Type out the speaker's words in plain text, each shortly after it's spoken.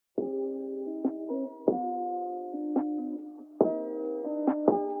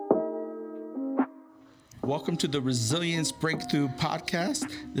Welcome to the Resilience Breakthrough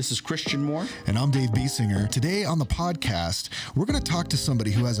Podcast. This is Christian Moore. And I'm Dave Biesinger. Today on the podcast, we're going to talk to somebody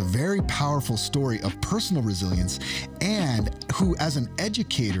who has a very powerful story of personal resilience and who, as an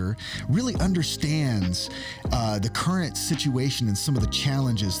educator, really understands the current situation and some of the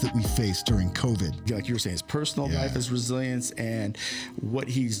challenges that we face during COVID. Like you were saying, his personal life is resilience, and what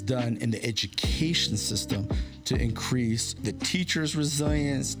he's done in the education system to increase the teachers'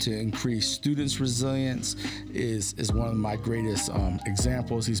 resilience, to increase students' resilience is one of my greatest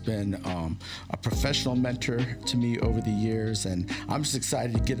examples. He's been a professional mentor to me over the years, and I'm just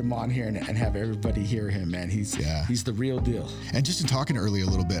excited to get him on here and have everybody hear him, man. He's the real deal. And just in talking earlier a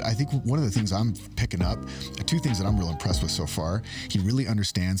little bit, I think one of the things I'm picking up, two things that I'm real impressed with so far, he really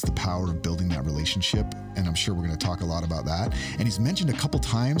understands the power of building that relationship, and I'm sure we're going to talk a lot about that. And he's mentioned a couple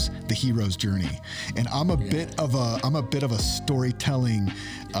times the hero's journey, and I'm a bit of a storytelling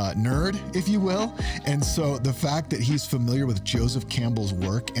nerd, if you will. And so the fact that he's familiar with Joseph Campbell's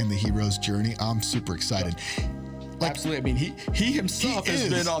work and the hero's journey, I'm super excited. Absolutely. I mean, he himself has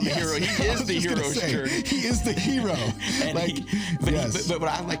been on the hero. He is the hero's journey. He is the hero. But what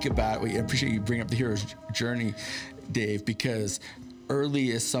I like about it, I appreciate you bringing up the hero's journey, Dave, because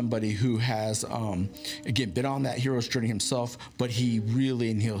early is somebody who has, again, been on that hero's journey himself, but he really,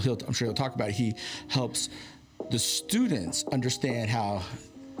 and I'm sure he'll talk about it, he helps the students understand how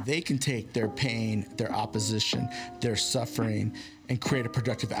they can take their pain, their opposition, their suffering, and create a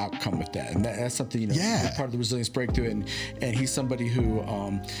productive outcome with that. And that's something, part of the Resilience Breakthrough. And he's somebody who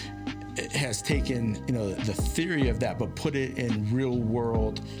has taken, the theory of that, but put it in real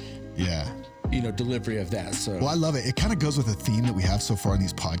world delivery of that. So, well, I love it. It kind of goes with a theme that we have so far in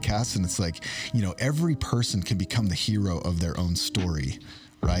these podcasts. And it's like, every person can become the hero of their own story,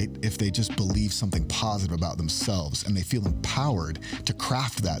 right? If they just believe something positive about themselves and they feel empowered to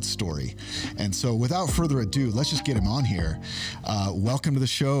craft that story. And so without further ado, let's just get him on here. Welcome to the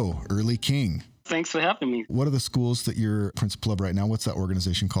show, Early King. Thanks for having me. What are the schools that you're principal of right now? What's that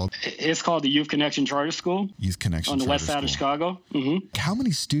organization called? It's called the Youth Connection Charter School. Youth Connection on the Charter west side School. of Chicago. Mm-hmm. How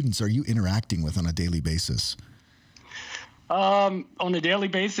many students are you interacting with on a daily basis? On a daily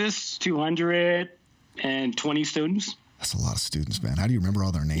basis, 220 students. That's a lot of students, man. How do you remember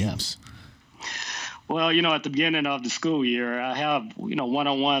all their names? Yeah. Well, at the beginning of the school year, I have,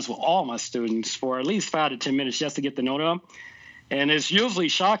 one-on-ones with all my students for at least 5 to 10 minutes just to get to know them. And it's usually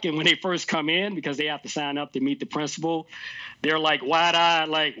shocking when they first come in because they have to sign up to meet the principal. They're like wide-eyed,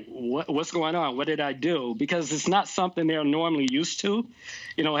 like, what's going on? What did I do? Because it's not something they're normally used to,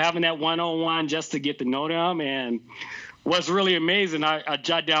 having that one-on-one just to get to know them. And what's really amazing, I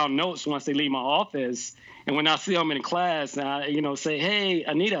jot down notes once they leave my office. And when I see them in class, I, say, hey,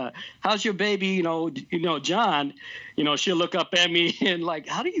 Anita, how's your baby? John, she'll look up at me and like,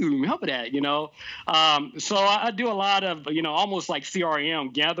 how do you remember that? So I do a lot of, almost like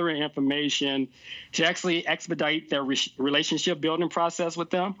CRM, gathering information to actually expedite their relationship building process with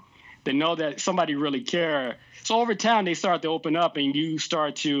them. They know that somebody really cares. So over time, they start to open up and you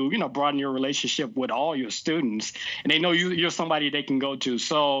start to, broaden your relationship with all your students. And they know you're somebody they can go to.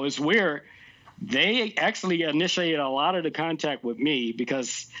 So it's weird. They actually initiated a lot of the contact with me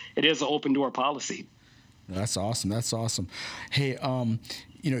because it is an open door policy. That's awesome. Hey,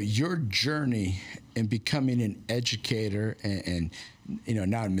 your journey in becoming an educator and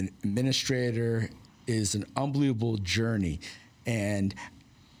now an administrator is an unbelievable journey. And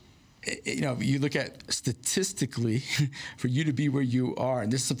you look at statistically for you to be where you are,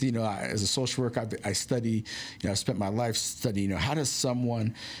 and this is something, as a social worker, I study, I spent my life studying, how does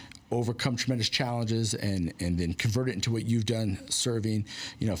someone overcome tremendous challenges and then convert it into what you've done serving,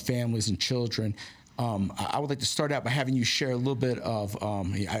 families and children. I would like to start out by having you share a little bit of,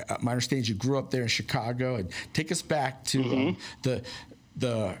 my understanding is you grew up there in Chicago, and take us back to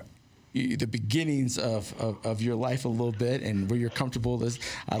the beginnings of your life a little bit and where you're comfortable with.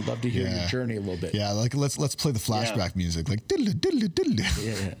 I'd love to hear your journey a little bit. Yeah, like let's play the flashback music, like diddle diddle diddle.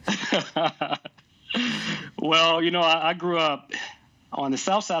 Yeah. Well, I grew up on the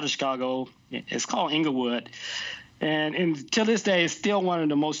south side of Chicago. It's called Inglewood. And to this day, it's still one of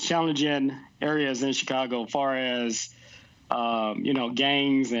the most challenging areas in Chicago as far as,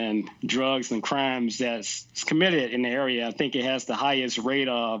 gangs and drugs and crimes that's committed in the area. I think it has the highest rate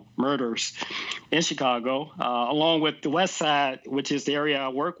of murders in Chicago, along with the west side, which is the area I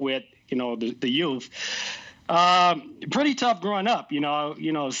work with, the youth. Pretty tough growing up,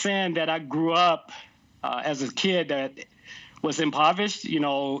 saying that I grew up as a kid that was impoverished,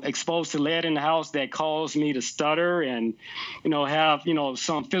 exposed to lead in the house that caused me to stutter and, have,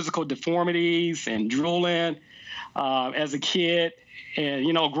 some physical deformities and drooling as a kid. And,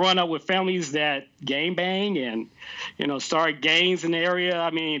 growing up with families that gang bang and, start gangs in the area.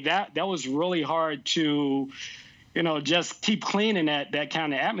 I mean, that was really hard to, just keep clean in that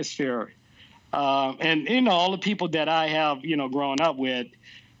kind of atmosphere. And all the people that I have, grown up with,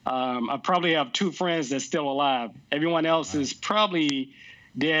 I probably have 2 friends that's still alive. Everyone else is probably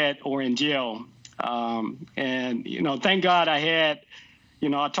dead or in jail. And, thank God I had,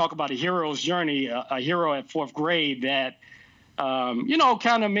 I talk about a hero's journey, a hero at 4th grade that,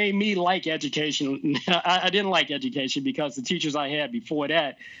 kind of made me like education. I didn't like education because the teachers I had before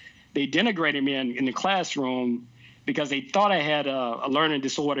that, they denigrated me in the classroom because they thought I had a learning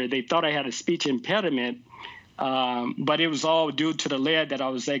disorder. They thought I had a speech impediment. But it was all due to the lead that I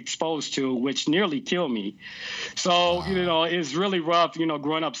was exposed to, which nearly killed me. So, it's really rough,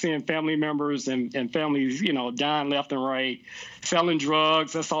 growing up seeing family members and families, dying left and right, selling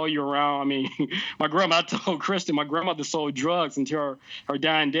drugs. That's all year round. I mean, my grandma, I told Kristen, my grandmother sold drugs until her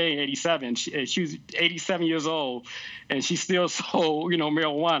dying day in 87. She was 87 years old, and she still sold,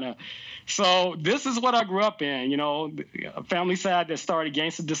 marijuana. So this is what I grew up in, a family side that started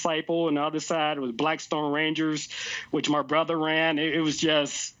Gangster Disciple, and the other side was Blackstone Rangers, which my brother ran. It was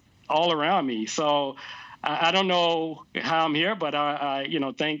just all around me. So I don't know how I'm here, but I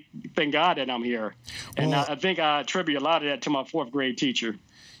thank God that I'm here. And I think I attribute a lot of that to my 4th grade teacher.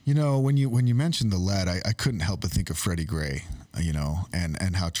 When you mentioned the lead, I couldn't help but think of Freddie Gray,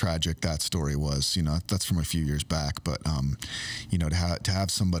 and how tragic that story was. That's from a few years back, but to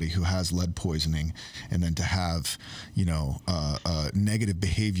have somebody who has lead poisoning and then to have negative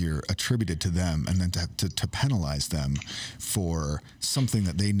behavior attributed to them and then to penalize them for something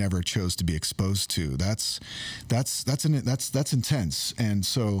that they never chose to be exposed to, that's intense. And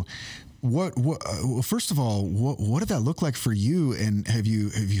so first of all, what did that look like for you? And have you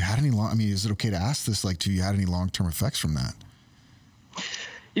had any is it okay to ask this? Like, have you had any long-term effects from that?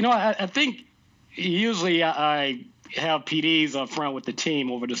 I think usually I have PDs up front with the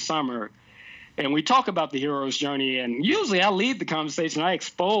team over the summer, and we talk about the hero's journey. And usually I lead the conversation. I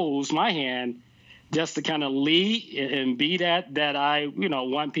expose my hand just to kind of lead and be that I,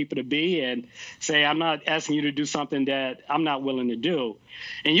 want people to be, and say, I'm not asking you to do something that I'm not willing to do.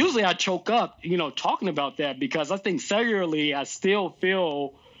 And usually I choke up, talking about that, because I think cellularly I still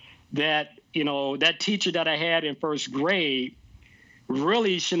feel that, that teacher that I had in 1st grade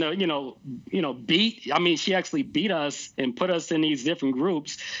really should have, she actually beat us and put us in these different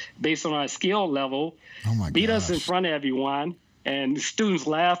groups based on our skill level, beat us in front of everyone. And students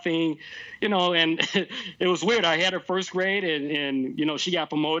laughing, and it was weird. I had her 1st grade and she got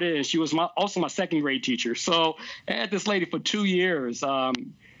promoted, and she was also my 2nd grade teacher. So I had this lady for 2 years,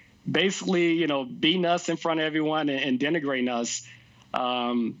 basically, beating us in front of everyone and denigrating us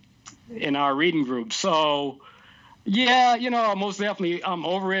in our reading group. So, yeah, most definitely I'm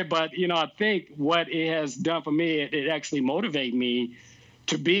over it. But, I think what it has done for me, it actually motivated me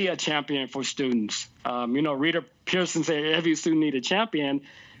to be a champion for students. Rita Pearson said every student need a champion.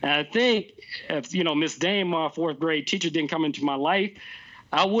 And I think if, Miss Dame, my 4th grade teacher, didn't come into my life,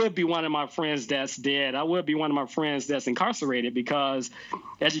 I would be one of my friends that's dead. I would be one of my friends that's incarcerated, because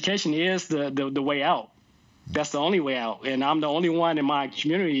education is the way out. That's the only way out. And I'm the only one in my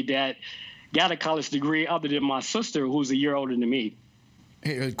community that got a college degree other than my sister, who's a year older than me.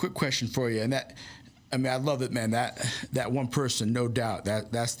 Hey, a quick question for you. And I love it, man. That one person, no doubt,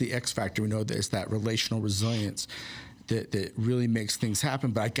 that's the X factor. We know that it's that relational resilience that really makes things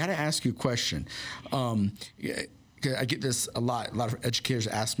happen. But I got to ask you a question. I get this a lot. A lot of educators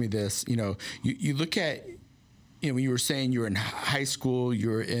ask me this. You look at, when you were saying you were in high school, you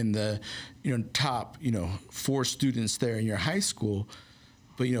were in the, top, 4 students there in your high school.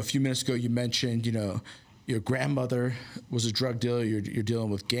 But, a few minutes ago you mentioned, your grandmother was a drug dealer. You're dealing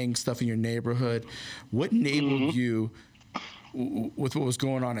with gang stuff in your neighborhood. What enabled you, with what was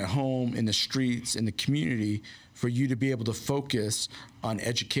going on at home, in the streets, in the community, for you to be able to focus on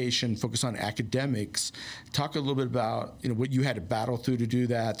education, focus on academics? Talk a little bit about what you had to battle through to do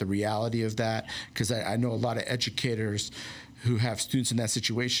that, the reality of that, because I know a lot of educators who have students in that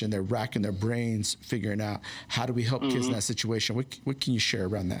situation. They're racking their brains figuring out, how do we help kids in that situation? What can you share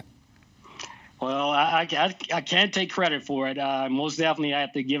around that? Well, I can't take credit for it. Most definitely I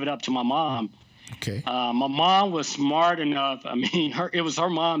have to give it up to my mom. Okay. My mom was smart enough. It was her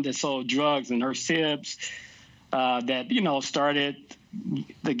mom that sold drugs, and her sibs that, started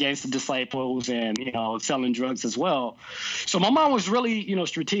the Gangster Disciples and, selling drugs as well. So my mom was really,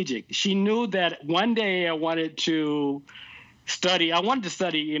 strategic. She knew that one day I wanted to, study. I wanted to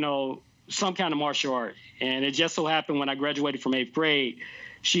study, some kind of martial art. And it just so happened when I graduated from 8th grade,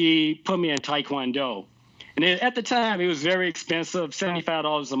 she put me in Taekwondo. And at the time, it was very expensive,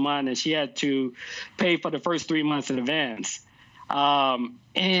 $75 a month, and she had to pay for the first 3 months in advance.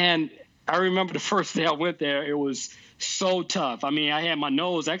 And I remember the first day I went there, it was so tough. I mean, I had my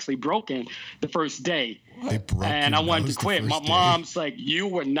nose actually broken the first day. And I wanted to quit. My mom's like, you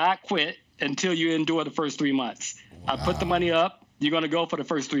would not quit until you endure the first 3 months. Wow. I put the money up. You're going to go for the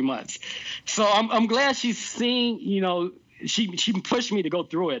first 3 months. So I'm glad she's seen, she pushed me to go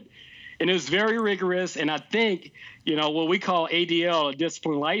through it. And it was very rigorous. And I think, what we call ADL, a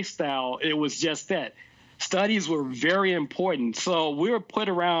disciplined lifestyle, it was just that. Studies were very important. So we were put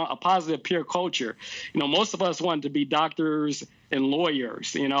around a positive peer culture. Most of us wanted to be doctors and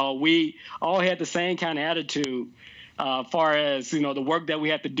lawyers. We all had the same kind of attitude far as, the work that we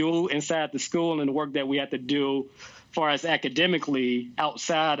had to do inside the school and the work that we had to do far as academically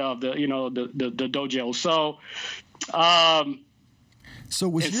outside of the dojo. So,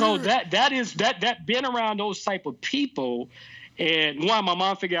 that being around those type of people, and one, my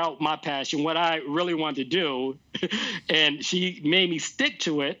mom figured out my passion, what I really wanted to do, and she made me stick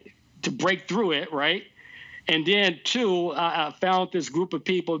to it to break through it, right? And then two, I found this group of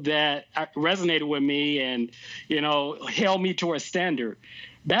people that resonated with me and, held me to a standard.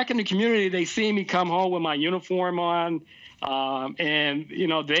 Back in the community, they see me come home with my uniform on, and,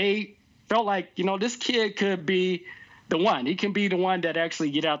 they felt like, this kid could be the one. He can be the one that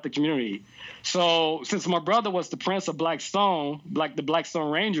actually get out the community. So since my brother was the Prince of Blackstone, like the Blackstone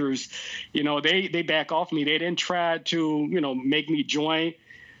Rangers, they back off me. They didn't try to, make me join.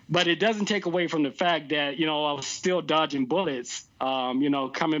 But it doesn't take away from the fact that, I was still dodging bullets,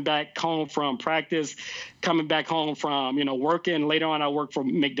 coming back home from practice, coming back home from, working. Later on, I worked for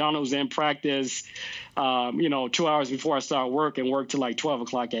McDonald's in practice, 2 hours before I started work and work till like 12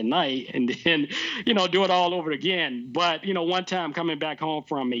 o'clock at night and then, do it all over again. But, one time coming back home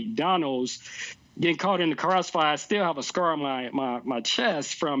from McDonald's, getting caught in the crossfire, I still have a scar on my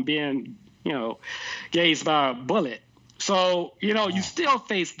chest from being, gazed by a bullet. So, you still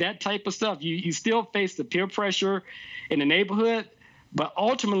face that type of stuff. You still face the peer pressure in the neighborhood. But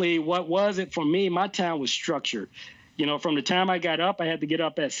ultimately, what was it for me? My time was structured. From the time I got up, I had to get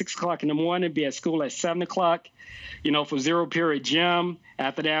up at 6 o'clock in the morning, be at school at 7 o'clock, for zero period gym.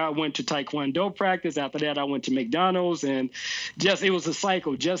 After that, I went to Taekwondo practice. After that, I went to McDonald's. And it was a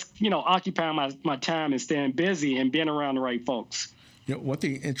cycle, occupying my time and staying busy and being around the right folks. One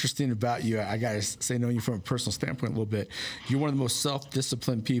thing interesting about you, I got to say, knowing you from a personal standpoint a little bit, you're one of the most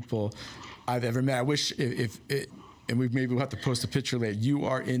self-disciplined people I've ever met. I wish and we'll have to post a picture later, you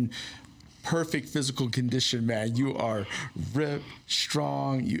are in perfect physical condition, man. You are ripped,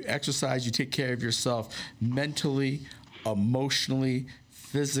 strong, you exercise, you take care of yourself mentally, emotionally,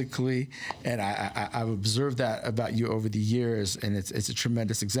 physically, and I've observed that about you over the years, and it's a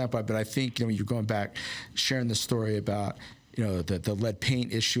tremendous example. But I think, when you're going back, sharing the story about the lead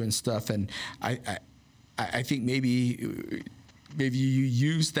paint issue and stuff, and I think maybe you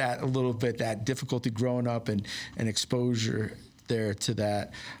use that a little bit, that difficulty growing up and exposure there to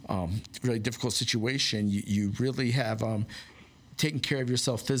that really difficult situation. You really have taken care of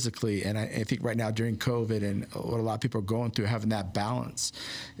yourself physically, and I think right now during COVID and what a lot of people are going through, having that balance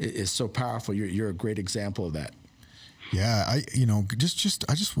is so powerful. You're a great example of that. Yeah, I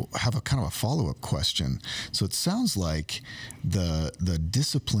just have a kind of a follow-up question. So it sounds like the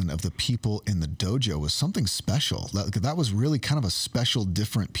discipline of the people in the dojo was something special. That was really kind of a special,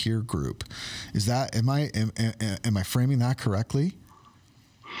 different peer group. Am I framing that correctly?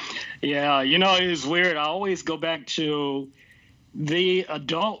 Yeah, it was weird. I always go back to the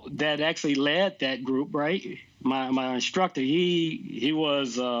adult that actually led that group, right? My instructor, he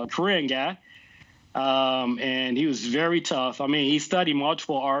was a Korean guy. And he was very tough. I mean, he studied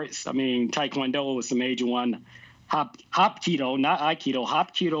multiple arts. I mean, Taekwondo was the major one. Hapkido, not Aikido.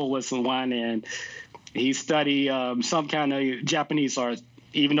 Hapkido was the one, and he studied some kind of Japanese art,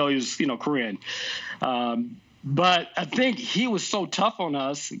 even though he was, Korean. But I think he was so tough on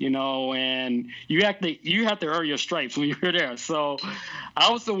us, and you have to earn your stripes when you're there. So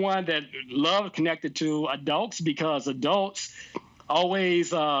I was the one that loved connected to adults because adults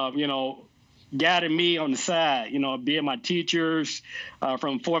always, guided me on the side, being my teachers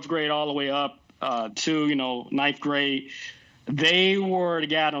from 4th grade all the way up to, 9th grade. They were the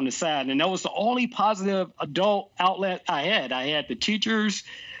guide on the side. And that was the only positive adult outlet I had. I had the teachers,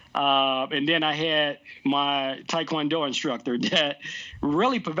 And then I had my Taekwondo instructor that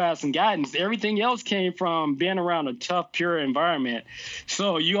really provided some guidance. Everything else came from being around a tough, pure environment.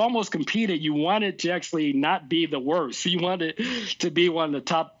 So you almost competed. You wanted to actually not be the worst. You wanted to be one of the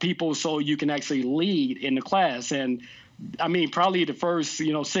top people so you can actually lead in the class. And I mean, probably the first,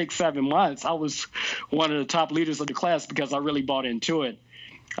 6, 7 months, I was one of the top leaders of the class because I really bought into it.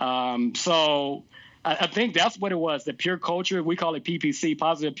 So I think that's what it was, the peer culture. We call it PPC,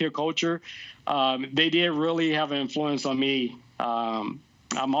 positive peer culture. They did really have an influence on me. I'm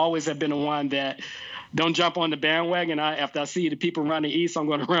always have been the one that don't jump on the bandwagon. After I see the people running east, I'm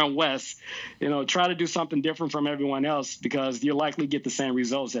going to run west. Try to do something different from everyone else because you'll likely get the same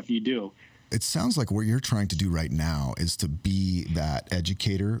results if you do. It sounds like what you're trying to do right now is to be that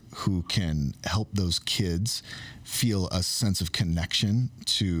educator who can help those kids feel a sense of connection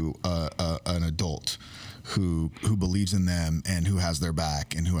to an adult who believes in them and who has their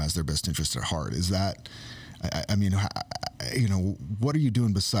back and who has their best interest at heart. Is that, I mean, what are you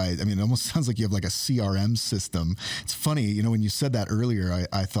doing besides, it almost sounds like you have like a CRM system. It's funny, when you said that earlier,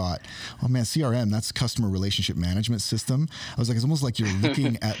 I thought, oh man, CRM, that's customer relationship management system. I was like, it's almost like you're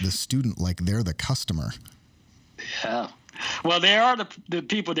looking at the student like they're the customer. Yeah. Well, they are the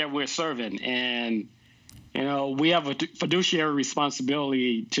people that we're serving. And, we have a fiduciary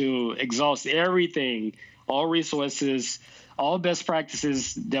responsibility to exhaust everything, all resources, all best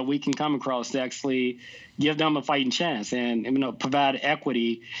practices that we can come across to actually give them a fighting chance and provide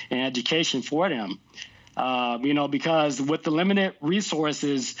equity and education for them. Because with the limited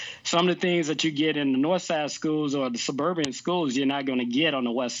resources, some of the things that you get in the north side schools or the suburban schools, you're not going to get on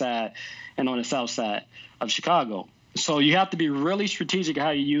the west side and on the south side of Chicago. So you have to be really strategic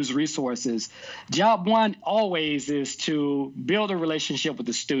how you use resources. Job one always is to build a relationship with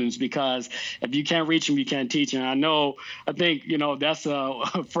the students, because if you can't reach them, you can't teach them. I think that's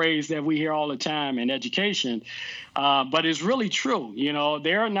a phrase that we hear all the time in education, but it's really true.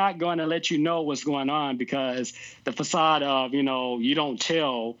 They're not going to let you know what's going on because the facade of, you don't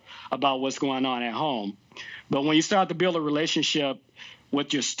tell about what's going on at home. But when you start to build a relationship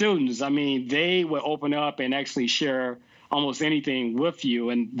with your students, they will open up and actually share almost anything with you,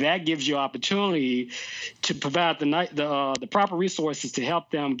 and that gives you opportunity to provide the proper resources to help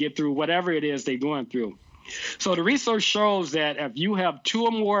them get through whatever it is they're going through. So the research shows that if you have 2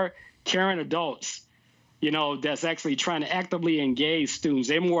 or more caring adults, that's actually trying to actively engage students,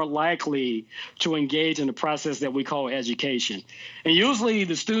 they're more likely to engage in the process that we call education. And usually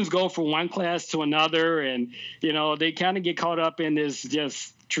the students go from one class to another, and, they kind of get caught up in this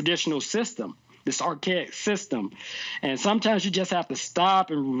just traditional system, this archaic system. And sometimes you just have to stop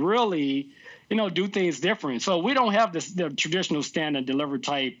and really, do things different. So we don't have the traditional stand and deliver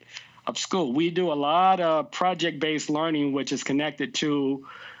type of school. We do a lot of project-based learning, which is connected to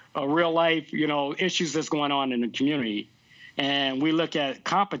real life, issues that's going on in the community. And we look at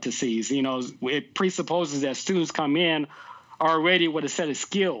competencies. It presupposes that students come in already with a set of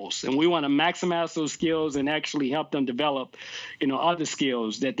skills, and we want to maximize those skills and actually help them develop, other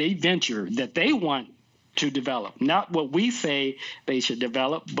skills that they want to develop, not what we say they should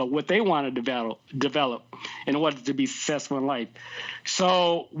develop, but what they want to develop in order to be successful in life.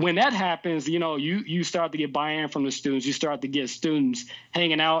 So when that happens, you start to get buy-in from the students. You start to get students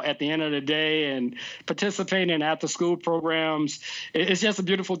hanging out at the end of the day and participating in after-school programs. It's just a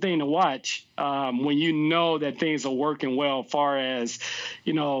beautiful thing to watch when you know that things are working well, as far as,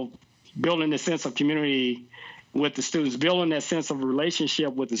 building a sense of community with the students, building that sense of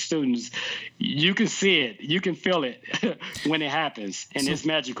relationship with the students. You can see it, you can feel it when it happens, and it's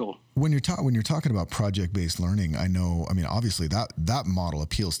magical. When you're talking about project-based learning, obviously that model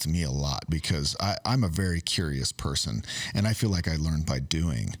appeals to me a lot, because I'm a very curious person, and I feel like I learn by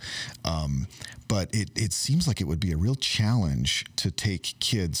doing. But it seems like it would be a real challenge to take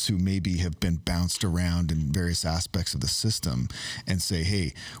kids who maybe have been bounced around in various aspects of the system and say,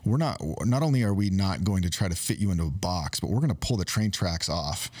 hey, not only are we not going to try to fit you into a box, but we're going to pull the train tracks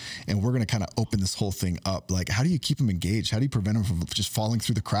off, and we're going to kind of open this whole thing up. Like, how do you keep them engaged? How do you prevent them from just falling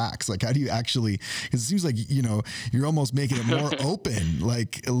through the cracks? Like, how do you actually, because it seems like, you're almost making it more open,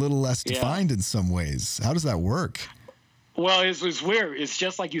 like a little less defined in some ways. How does that work? Well, it's weird. It's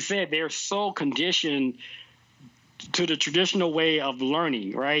just like you said, they're so conditioned to the traditional way of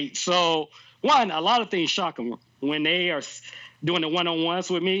learning, right? So, a lot of things shock them. When they are doing the one-on-ones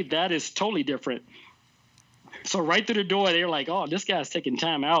with me, that is totally different. So right through the door, they're like, oh, this guy's taking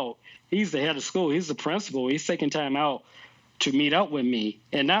time out. He's the head of school. He's the principal. He's taking time out to meet up with me.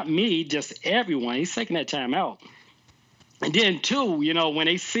 And not me, just everyone. He's taking that time out. And then, too, when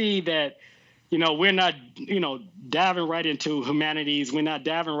they see that we're not, diving right into humanities. We're not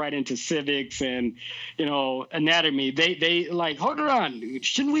diving right into civics and, anatomy. They like, hold on,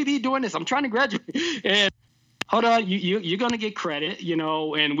 shouldn't we be doing this? I'm trying to graduate. And hold on, you're going to get credit,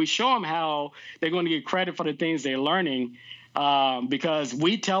 and we show them how they're going to get credit for the things they're learning. Because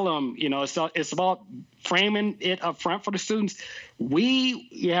we tell them, it's about framing it up front for the students.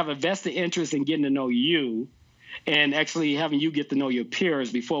 You have a vested interest in getting to know you and actually having you get to know your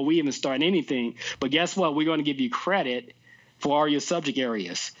peers before we even start anything. But guess what? We're going to give you credit for all your subject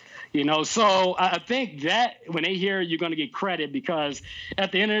areas. So I think that when they hear you're going to get credit, because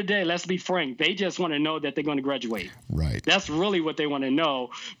at the end of the day, let's be frank, they just want to know that they're going to graduate. Right. That's really what they want to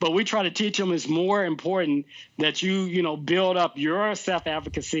know. But we try to teach them it's more important that you build up your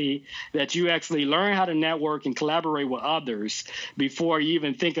self-advocacy, that you actually learn how to network and collaborate with others before you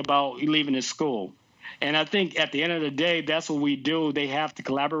even think about leaving the school. And I think at the end of the day, that's what we do. They have to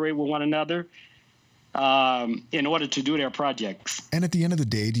collaborate with one another in order to do their projects. And at the end of the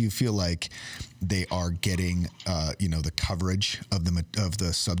day, do you feel like they are getting, the coverage of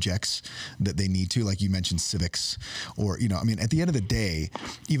the subjects that they need to? Like you mentioned civics, or, at the end of the day,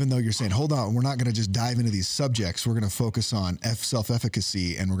 even though you're saying, hold on, we're not going to just dive into these subjects. We're going to focus on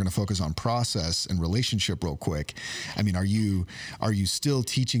self-efficacy, and we're going to focus on process and relationship real quick. Are you still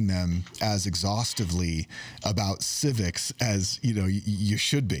teaching them as exhaustively about civics as, you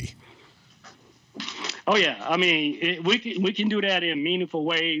should be? Oh yeah, we can do that in meaningful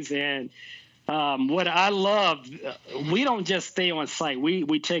ways, and what I love, we don't just stay on site.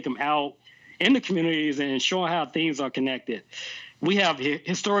 We take them out in the communities and show how things are connected. We have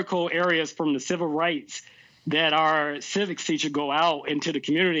historical areas from the civil rights that our civics teacher go out into the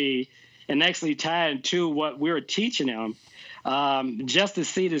community and actually tie into what we're teaching them, just to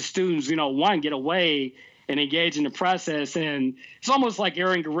see the students, one, get away and engage in the process. And it's almost like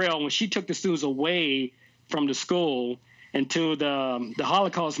Erin Guerrero, when she took the students away from the school into the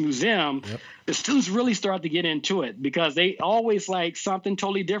Holocaust Museum, yep. The students really start to get into it because they always like something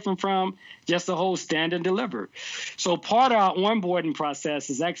totally different from just the whole stand and deliver. So part of our onboarding process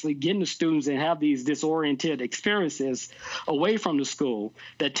is actually getting the students and have these disoriented experiences away from the school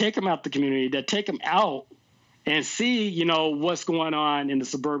that take them out the community, that take them out and see, what's going on in the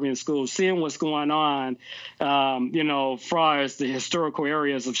suburban schools, seeing what's going on, as far as the historical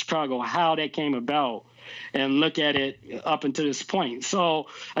areas of Chicago, how that came about, and look at it up until this point. So,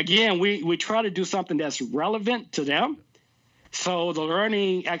 again, we try to do something that's relevant to them. So the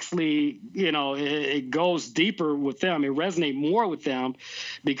learning actually, it goes deeper with them. It resonates more with them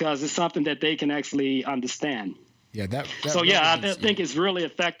because it's something that they can actually understand. Yeah, so yeah, I think it's really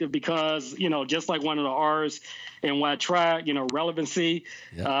effective because, just like one of the R's and what I try, relevancy,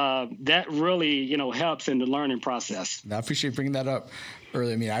 that really, helps in the learning process. I appreciate bringing that up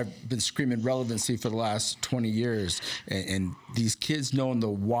early. I've been screaming relevancy for the last 20 years, and these kids knowing the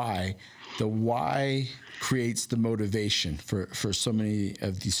why creates the motivation for so many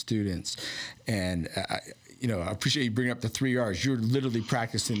of these students. And I appreciate you bringing up the 3 R's. You're literally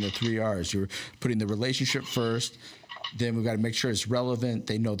practicing the 3 R's. You're putting the relationship first. Then we've got to make sure it's relevant.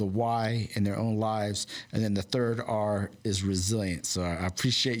 They know the why in their own lives. And then the third R is resilience. So I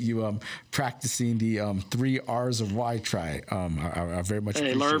appreciate you practicing the 3 R's of why try. I very much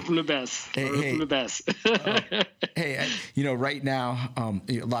appreciate it. Learn from the best. Learn from the best. Right now,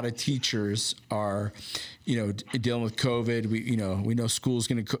 a lot of teachers are, dealing with COVID. We know school's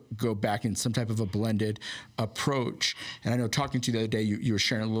going to go back in some type of a blended approach. And I know talking to you the other day, you were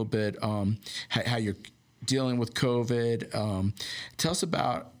sharing a little bit how you're dealing with COVID. Tell us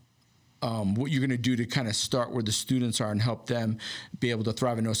about what you're going to do to kind of start where the students are and help them be able to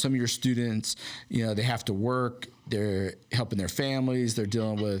thrive. I know some of your students, they have to work, they're helping their families, they're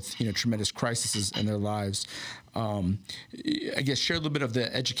dealing with, tremendous crises in their lives. I guess share a little bit of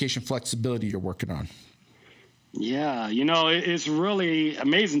the education flexibility you're working on. Yeah, it's really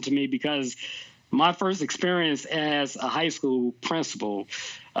amazing to me because my first experience as a high school principal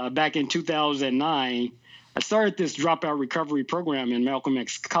back in 2009, I started this dropout recovery program in Malcolm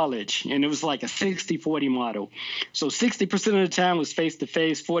X College, and it was like a 60-40 model. So 60% of the time was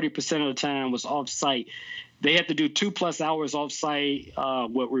face-to-face, 40% of the time was off-site. They had to do 2+ hours off-site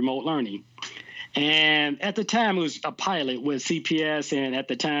with remote learning. And at the time, it was a pilot with CPS and at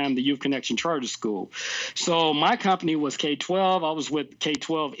the time, the Youth Connection Charter School. So my company was K-12. I was with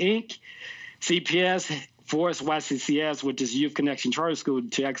K-12 Inc., CPS, Forest YCCS, which is Youth Connection Charter School,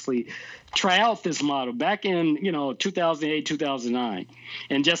 to actually try out this model back in, 2008, 2009.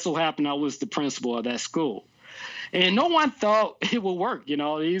 And just so happened I was the principal of that school. And no one thought it would work.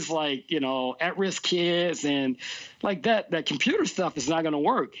 These at-risk kids and like that computer stuff is not going to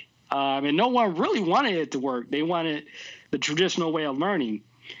work. And no one really wanted it to work. They wanted the traditional way of learning.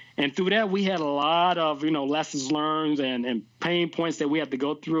 And through that, we had a lot of, lessons learned and pain points that we had to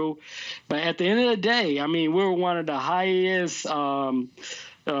go through. But at the end of the day, I mean, we were one of the highest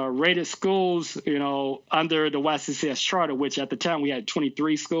rated schools, under the YCCS charter, which at the time we had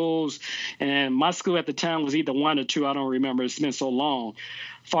 23 schools. And my school at the time was either one or two. I don't remember. It's been so long.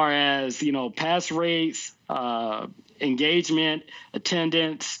 Far as, pass rates, engagement,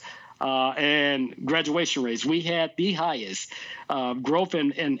 attendance, and graduation rates. We had the highest growth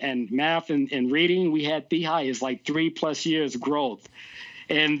in math and reading. We had the highest, like 3+ years growth.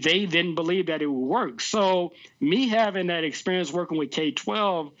 And they didn't believe that it would work. So me having that experience working with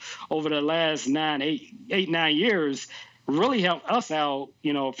K-12 over the last 9 years really helped us out,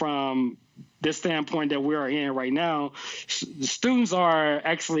 from this standpoint that we are in right now. The students are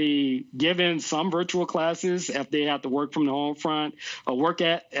actually given some virtual classes if they have to work from the home front or work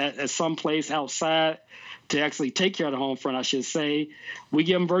at some place outside to actually take care of the home front, I should say. We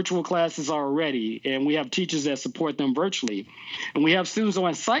give them virtual classes already, and we have teachers that support them virtually. And we have students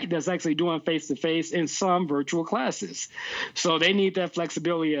on site that's actually doing face-to-face in some virtual classes. So they need that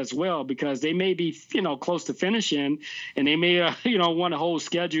flexibility as well, because they may be, close to finishing, and they may, want a whole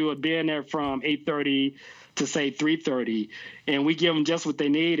schedule of being there from 8:30 to say 3:30, and we give them just what they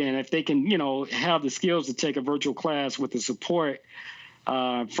need. And if they can, have the skills to take a virtual class with the support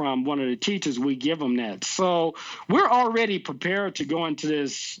from one of the teachers, we give them that. So we're already prepared to go into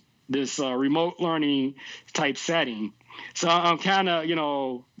this remote learning type setting. So I'm kind of,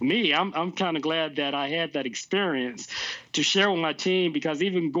 I'm kind of glad that I had that experience to share with my team, because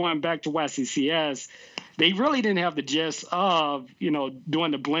even going back to YCCS, they really didn't have the gist of,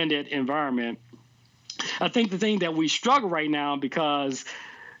 doing the blended environment. I think the thing that we struggle right now, because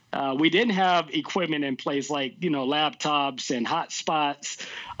we didn't have equipment in place like, laptops and hotspots.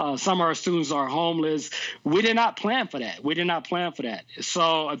 Some of our students are homeless. We did not plan for that.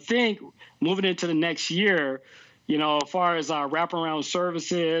 So I think moving into the next year, as far as our wraparound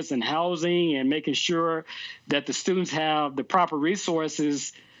services and housing and making sure that the students have the proper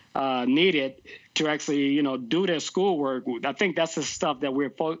resources needed to actually, do their schoolwork. I think that's the stuff that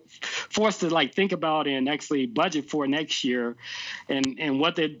we're forced to think about and actually budget for next year. And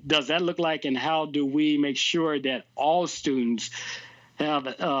what does that look like, and how do we make sure that all students have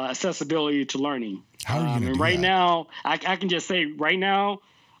accessibility to learning? How are you going to do right that? now, I can just say right now,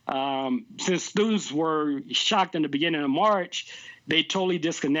 since students were shocked in the beginning of March, they totally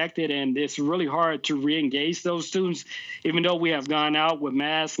disconnected, and it's really hard to re-engage those students. Even though we have gone out with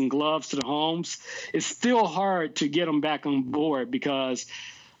masks and gloves to the homes, it's still hard to get them back on board, because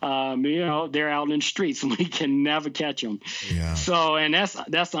they're out in the streets and we can never catch them. Yeah. So, and that's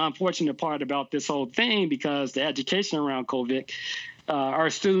the unfortunate part about this whole thing, because the education around COVID,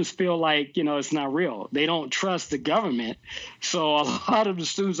 our students feel like, it's not real. They don't trust the government. So a lot of the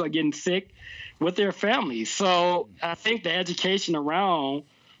students are getting sick with their families. So I think the education around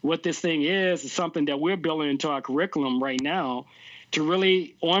what this thing is something that we're building into our curriculum right now to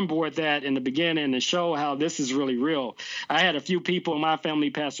really onboard that in the beginning and show how this is really real. I had a few people in my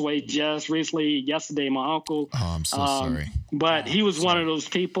family pass away just recently, yesterday, my uncle. Oh, I'm so sorry. But he was one of those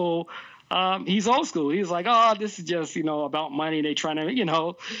people. He's old school. He's like, oh, this is just, about money. They trying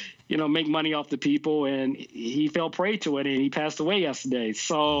to, make money off the people. And he fell prey to it, and he passed away yesterday.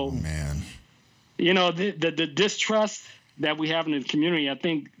 So, man, the distrust that we have in the community, I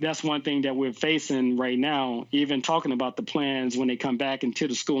think that's one thing that we're facing right now, even talking about the plans when they come back into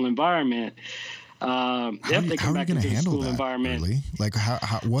the school environment. How are you going to handle that, really? Like,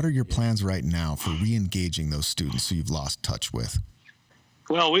 what are your plans right now for re-engaging those students who you've lost touch with?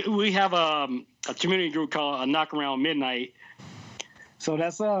 Well, we have a community group called Knock Around Midnight. So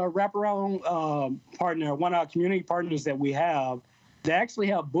that's a wraparound partner, one of our community partners that we have. They actually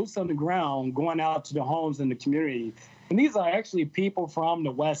have boots on the ground going out to the homes in the community. And these are actually people from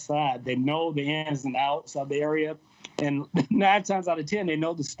the West Side. They know the ins and outs of the area. And 9 times out of 10, they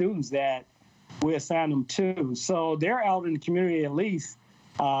know the students that we assign them to. So they're out in the community at least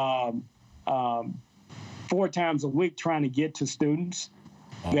 4 times a week trying to get to students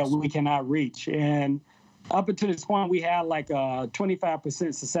that we cannot reach. And up until this point, we had like a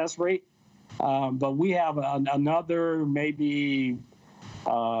 25% success rate. But we have another maybe,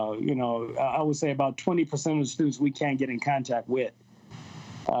 I would say about 20% of the students we can't get in contact with.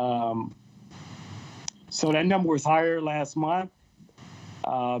 So that number was higher last month.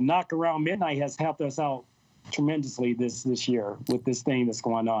 Knock Around Midnight has helped us out tremendously this year with this thing that's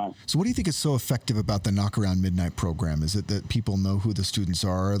going on. So what do you think is so effective about the Knock Around Midnight program? Is it that people know who the students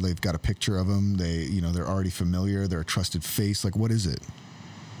are? They've got a picture of them. They're already familiar. They're a trusted face. Like, what is it?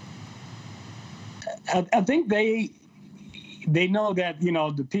 I think they know that,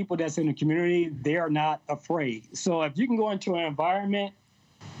 the people that's in the community, they are not afraid. So if you can go into an environment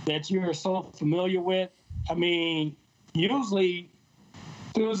that you're so familiar with, I mean, usually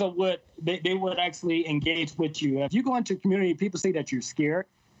students they would actually engage with you. If you go into a community, people see that you're scared,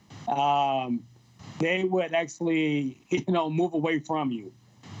 they would actually, move away from you.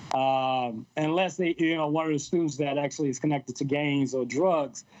 Unless they, one of the students that actually is connected to gangs or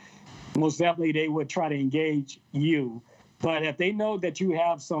drugs, most definitely they would try to engage you. But if they know that you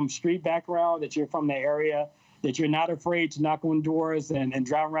have some street background, that you're from the area, that you're not afraid to knock on doors and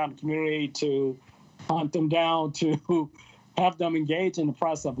drive around the community to hunt them down, to have them engage in the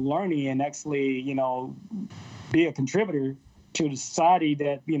process of learning and actually, be a contributor to the society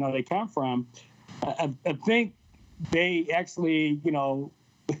that, they come from, I think they actually,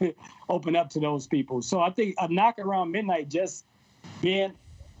 open up to those people. So I think a knock around midnight, just being,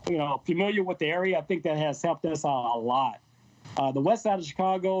 familiar with the area, I think that has helped us out a lot. The west side of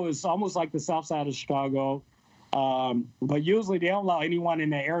Chicago is almost like the south side of Chicago. But usually they don't allow anyone in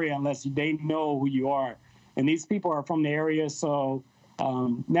the area unless they know who you are. And these people are from the area. So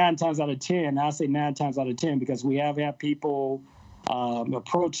 9 times out of 10, I say 9 times out of 10, because we have had people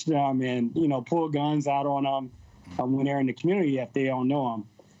approach them and, pull guns out on them when they're in the community if they don't know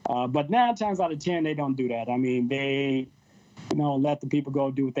them. But 9 times out of 10, they don't do that. I mean, they, let the people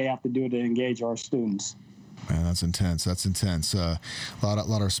go do what they have to do to engage our students. Man, that's intense. That's intense. A lot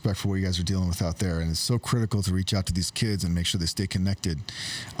of respect for what you guys are dealing with out there, and it's so critical to reach out to these kids and make sure they stay connected.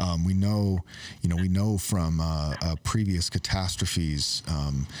 We know from previous catastrophes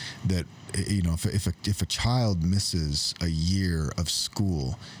that if a child misses a year of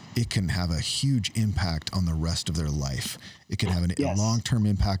school, it can have a huge impact on the rest of their life. It can have a long-term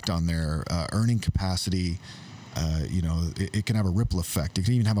impact on their earning capacity. It can have a ripple effect. It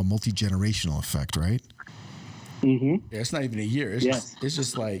can even have a multi-generational effect, right? Mm-hmm. Yeah, it's not even a year. It's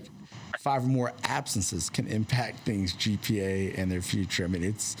just like 5 or more absences can impact things, GPA and their future. I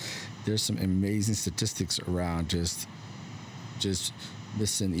mean, there's some amazing statistics around just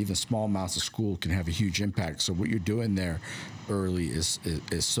missing even small amounts of school can have a huge impact. So what you're doing there early is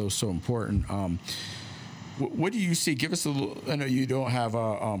so important. What do you see? Give us a little. I know you don't have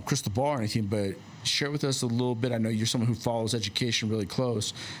a crystal ball or anything, but share with us a little bit. I know you're someone who follows education really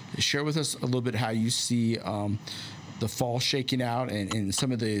close. Share with us a little bit how you see the fall shaking out and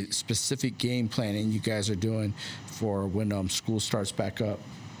some of the specific game planning you guys are doing for when school starts back up.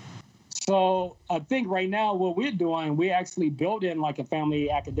 So I think right now what we're doing, we're actually building like a family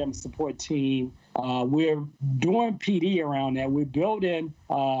academic support team. We're doing PD around that. We're building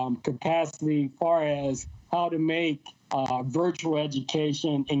capacity as far as how to make virtual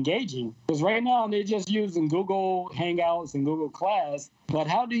education engaging. Because right now they're just using Google Hangouts and Google Class. But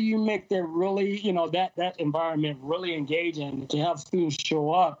how do you make that really, that environment really engaging to have students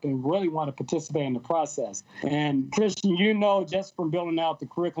show up and really want to participate in the process? And Christian, just from building out the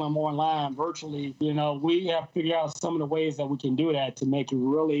curriculum online virtually, we have figured out some of the ways that we can do that to make it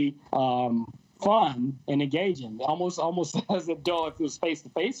really fun and engaging. Almost as though if it was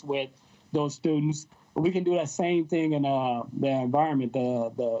face-to-face with those students. We can do that same thing in the environment,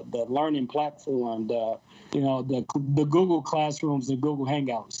 the learning platform, the Google Classrooms, the Google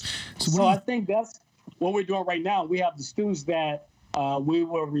Hangouts. So I think that's what we're doing right now. We have the students that we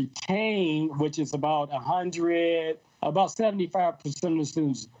will retain, which is about 75% of the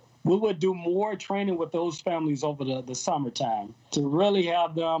students. We would do more training with those families over the summertime to really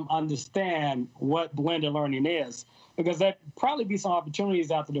have them understand what blended learning is. Because there probably be some opportunities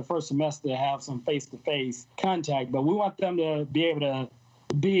after the first semester to have some face-to-face contact, but we want them to be able to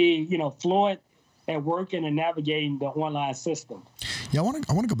be, fluent at working and navigating the online system. Yeah, I want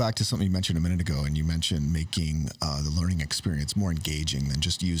to go back to something you mentioned a minute ago, and you mentioned making the learning experience more engaging than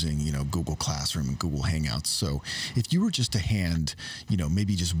just using, Google Classroom and Google Hangouts. So if you were just to hand,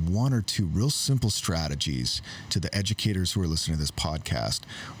 maybe just 1 or 2 real simple strategies to the educators who are listening to this podcast,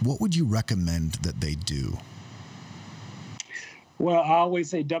 what would you recommend that they do? Well, I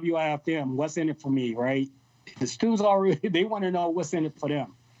always say WIFM, what's in it for me, right? The students they want to know what's in it for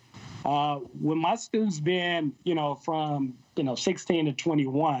them. When my students been, from, 16 to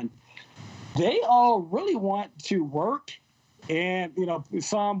 21, they all really want to work. And,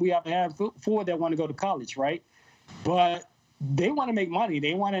 some we have had 4 that want to go to college, right? But they want to make money.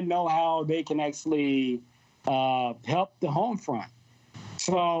 They want to know how they can actually help the home front.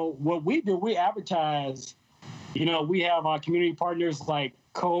 So what we do, we advertise. We have our community partners like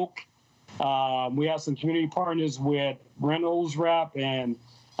Coke. We have some community partners with Reynolds Wrap and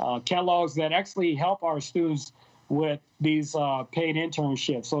Kellogg's that actually help our students with these paid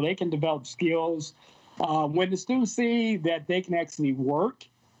internships so they can develop skills. When the students see that they can actually work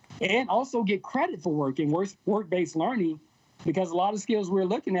and also get credit for work and work-based learning, because a lot of skills we're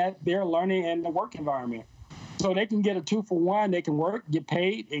looking at, they're learning in the work environment. So they can get a 2-for-1, they can work, get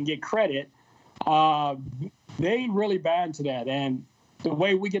paid, and get credit. They really buy into that. And the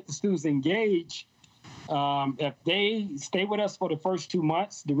way we get the students engaged, if they stay with us for the first 2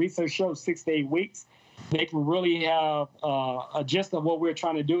 months, the research shows 6 to 8 weeks, they can really have a gist of what we're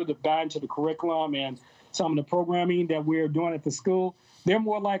trying to do to buy into the curriculum and some of the programming that we're doing at the school. They're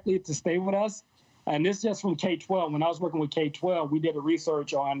more likely to stay with us. And this is just from K-12. When I was working with K-12, we did a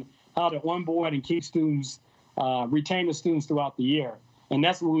research on how to onboard and keep students, retain the students throughout the year. And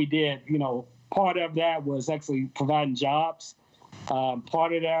that's what we did. Part of that was actually providing jobs.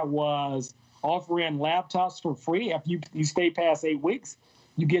 Part of that was offering laptops for free. If you stay past 8 weeks,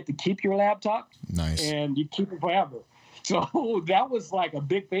 you get to keep your laptop. Nice. And you keep it forever. So that was like a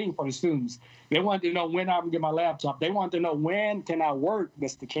big thing for the students. They wanted to know when I'm going to get my laptop. They wanted to know, when can I work,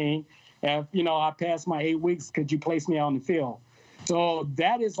 Mr. King? If, I passed my 8 weeks, could you place me on the field? So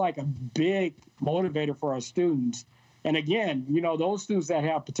that is like a big motivator for our students. And again, those students that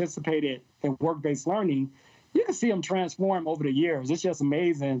have participated in work-based learning, you can see them transform over the years. It's just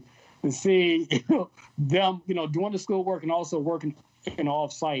amazing to see them, doing the schoolwork and also working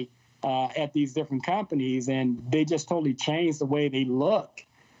off-site at these different companies. And they just totally change the way they look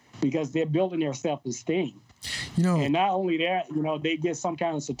because they're building their self-esteem. And not only that, they get some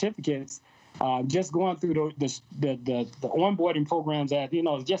kind of certificates. Just going through the onboarding programs at,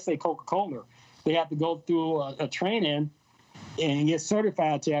 just say Coca-Cola, they have to go through a training and get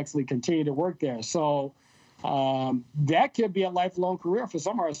certified to actually continue to work there. So that could be a lifelong career for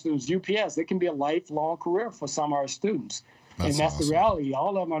some of our students. UPS, it can be a lifelong career for some of our students. That's awesome. The reality.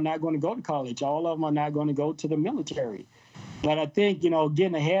 All of them are not going to go to college. All of them are not going to go to the military. But I think,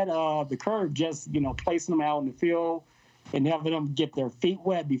 getting ahead of the curve, just, placing them out in the field and having them get their feet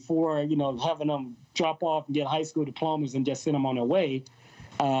wet before, having them drop off and get high school diplomas and just send them on their way,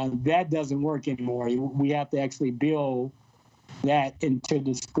 that doesn't work anymore. We have to actually build that into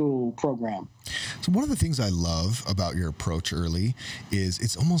the school program. So one of the things I love about your approach early is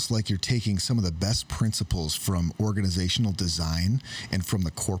it's almost like you're taking some of the best principles from organizational design and from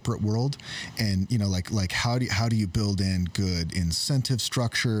the corporate world, and like how do you build in good incentive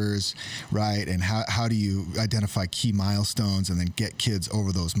structures, right? And how do you identify key milestones and then get kids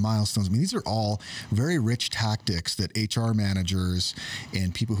over those milestones? I mean, these are all very rich tactics that HR managers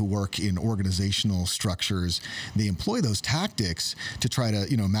and people who work in organizational structures, they employ those tactics to try to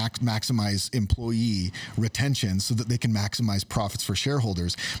maximize employee retention so that they can maximize profits for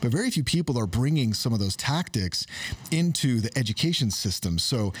shareholders. But very few people are bringing some of those tactics into the education system.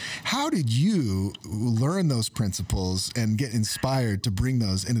 So how did you learn those principles and get inspired to bring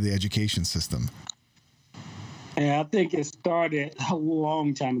those into the education system? And I think it started a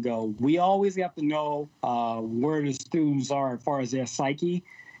long time ago. We always have to know where the students are as far as their psyche.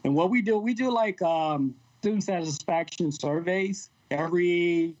 And what we do like student satisfaction surveys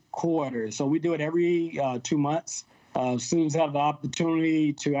every quarter. So we do it every 2 months. Students have the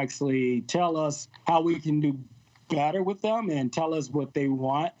opportunity to actually tell us how we can do better with them and tell us what they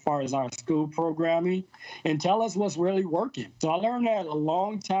want as far as our school programming and tell us what's really working. So I learned that a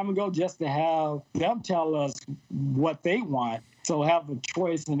long time ago just to have them tell us what they want. So have a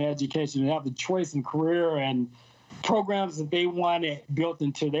choice in education, have a choice in career and programs that they want it built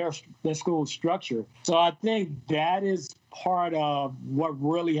into their school structure. So I think that is part of what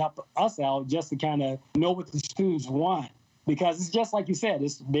really helped us out, just to kind of know what the students want. Because it's just like you said,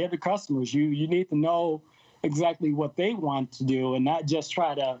 they're the customers. You need to know exactly what they want to do and not just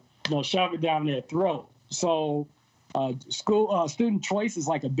try to shove it down their throat. So student choice is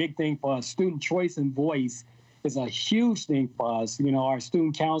like a big thing for us. Student choice and voice is a huge thing for us. Our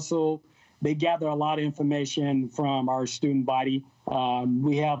student council, they gather a lot of information from our student body.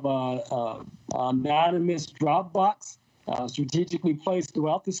 We have a anonymous Dropbox strategically placed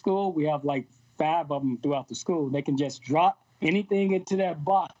throughout the school. We have like 5 of them throughout the school. They can just drop anything into that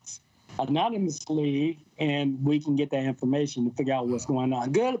box anonymously, and we can get that information to figure out what's going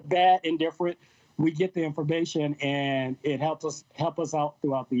on. Good, bad, indifferent. We get the information, and it help us out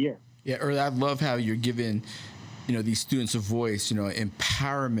throughout the year. Yeah, Earl, I love how you're giving, these students a voice.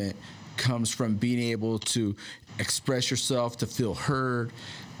 Empowerment comes from being able to express yourself, to feel heard,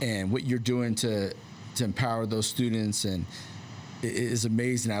 and what you're doing to empower those students, and it is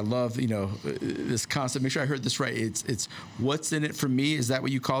amazing. I love, this concept. Make sure I heard this right. It's what's in it for me. Is that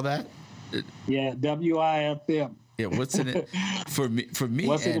what you call that? Yeah, WIFM. Yeah, what's in it for me?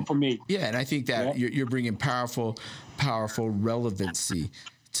 What's in it for me? Yeah, and I think that you're bringing powerful relevancy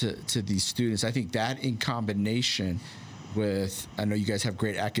to these students. I think that in combination with, I know you guys have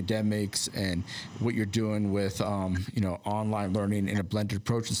great academics and what you're doing with, online learning and a blended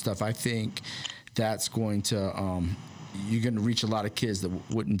approach and stuff. I think that's going to, you're going to reach a lot of kids that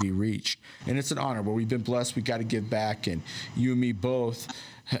wouldn't be reached. And it's an honor. Where we've been blessed, we got to give back. And you and me both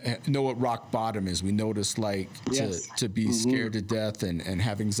know what rock bottom is. We know what it's like to be scared to death and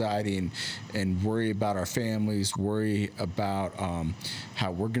have anxiety and worry about our families, worry about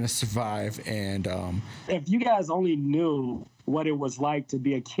how we're going to survive. And if you guys only knew what it was like to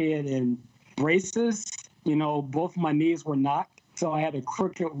be a kid in braces, both my knees were knocked. So I had a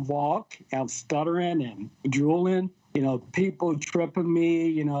crooked walk. I was stuttering and drooling. People tripping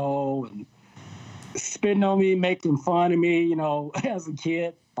me, and spitting on me, making fun of me, as a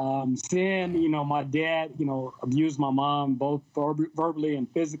kid. Seeing, my dad, abuse my mom, both verbally and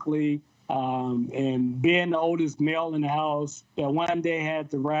physically. And being the oldest male in the house, that one day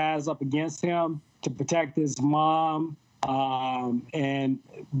had to rise up against him to protect his mom. And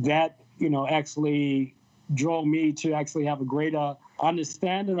that, actually drove me to actually have a greater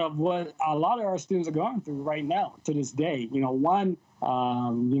understanding of what a lot of our students are going through right now to this day. Seeing a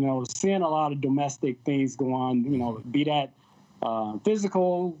lot of domestic things go on, be that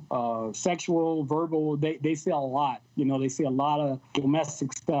physical, sexual, verbal, they see a lot. They see a lot of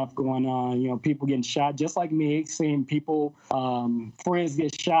domestic stuff going on, people getting shot, just like me, seeing people, friends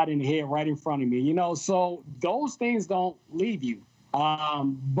get shot in the head right in front of me, so those things don't leave you.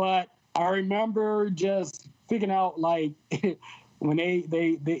 But I remember just figuring out, like, when I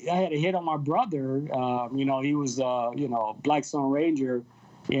had a hit on my brother, he was, Blackstone Ranger,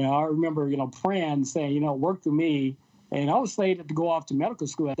 I remember, praying, saying, work through me. And I was slated to go off to medical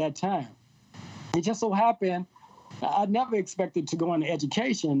school at that time. It just so happened, I never expected to go into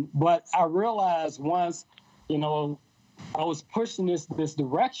education, but I realized once, I was pushing this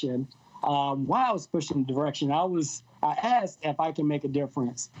direction, while I was pushing the direction, I asked if I can make a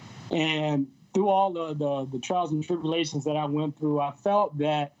difference. And through all the trials and tribulations that I went through, I felt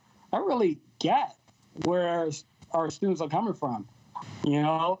that I really got where our students are coming from,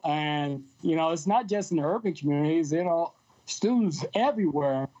 and, it's not just in the urban communities, students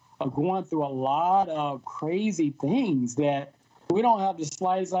everywhere are going through a lot of crazy things that we don't have the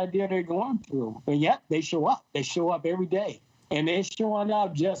slightest idea they're going through. And yet they show up. They show up every day. And they're showing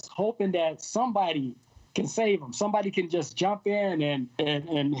up just hoping that somebody can save them. Somebody can just jump in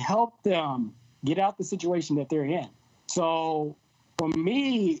and help them get out the situation that they're in. So for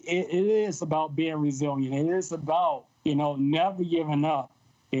me, it is about being resilient. It is about, never giving up.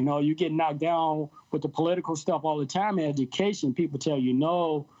 You get knocked down with the political stuff all the time in education. People tell you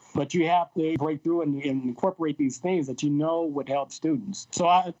no, but you have to break through and incorporate these things that would help students. So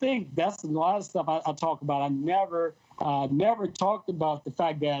I think that's a lot of stuff I talk about. I never talked about the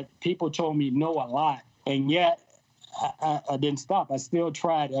fact that people told me no a lot, and yet I didn't stop. I still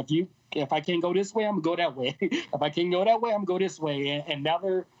tried. If I can't go this way, I'm going to go that way. If I can't go that way, I'm going to go this way, and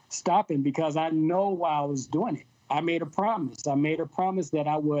never stopping, because I know why I was doing it. I made a promise. I made a promise that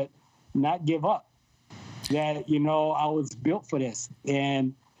I would not give up, that, I was built for this.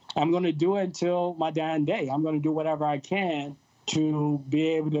 And I'm going to do it until my dying day. I'm going to do whatever I can to be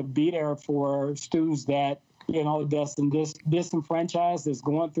able to be there for students that, that's disenfranchised, that's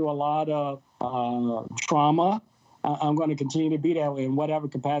going through a lot of trauma. I'm going to continue to be there in whatever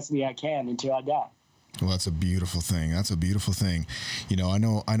capacity I can until I die. Well, that's a beautiful thing. That's a beautiful thing. I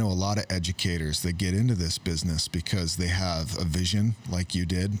know a lot of educators that get into this business because they have a vision like you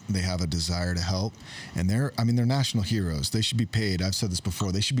did. They have a desire to help, and they're national heroes. They should be paid. I've said this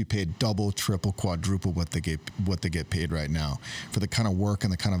before. They should be paid double, triple, quadruple what they get paid right now for the kind of work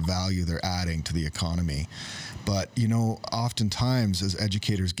and the kind of value they're adding to the economy. But, oftentimes as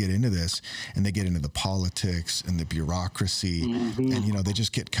educators get into this and they get into the politics and the bureaucracy, and, they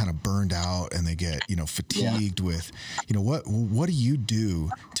just get kind of burned out and they get, fatigued with, what do you do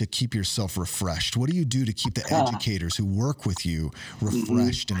to keep yourself refreshed? What do you do to keep the educators who work with you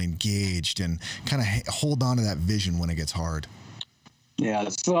refreshed and engaged and kind of hold on to that vision when it gets hard? Yeah.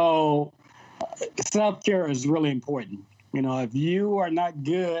 So self-care is really important. If you are not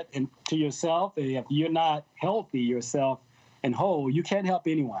good to yourself, and if you're not healthy yourself and whole, you can't help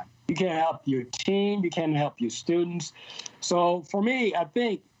anyone. You can't help your team. You can't help your students. So for me, I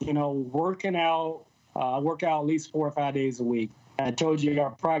think, working out, I work out at least 4 or 5 days a week. I told you I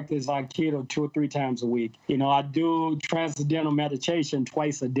practice Aikido 2 or 3 times a week. I do transcendental meditation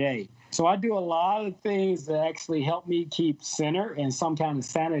twice a day. So I do a lot of things that actually help me keep center and some kind of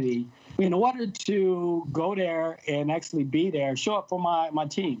sanity in order to go there and actually be there, show up for my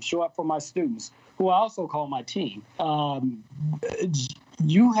team, show up for my students, who I also call my team.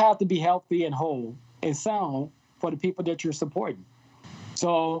 you have to be healthy and whole and sound for the people that you're supporting.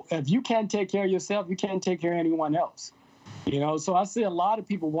 So if you can't take care of yourself, you can't take care of anyone else. So I see a lot of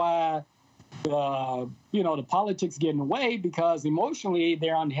people why the politics get in the way, because emotionally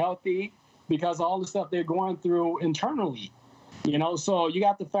they're unhealthy because all the stuff they're going through internally. So you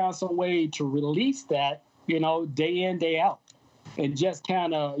got to find some way to release that, day in, day out, and just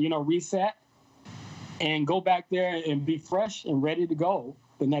kind of, reset and go back there and be fresh and ready to go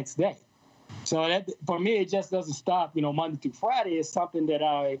the next day. So that, for me, it just doesn't stop, Monday through Friday. It's something that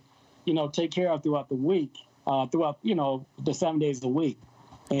I, take care of throughout the week, throughout, the 7 days a week.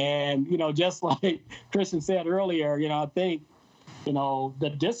 And, just like Christian said earlier, I think,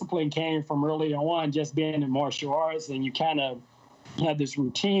 the discipline came from earlier on, just being in martial arts, and you kind of have this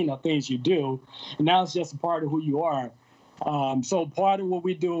routine of things you do. And now it's just a part of who you are. So part of what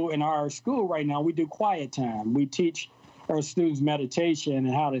we do in our school right now, we do quiet time. We teach our students meditation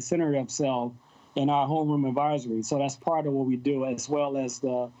and how to center themselves in our homeroom advisory. So that's part of what we do, as well as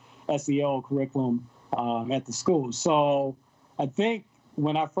the SEL curriculum at the school. So I think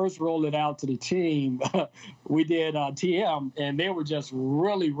when I first rolled it out to the team, we did TM, and they were just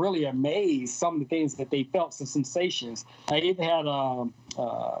really, really amazed. Some of the things that they felt, some sensations. I even had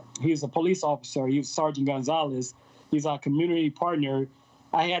he was a police officer. He was Sergeant Gonzalez. He's our community partner.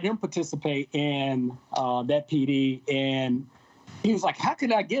 I had him participate in that PD, and he was like, how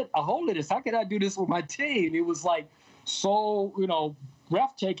could I get a hold of this? How could I do this with my team? It was like so,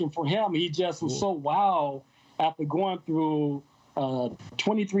 breathtaking for him. He just was so wow after going through a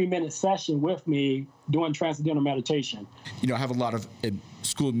 23-minute session with me doing transcendental meditation. I have a lot of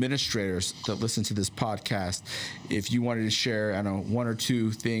school administrators that listen to this podcast. If you wanted to share, one or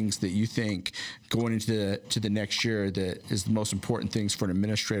two things that you think going into the next year that is the most important things for an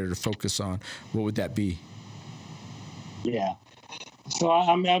administrator to focus on, what would that be? Yeah. So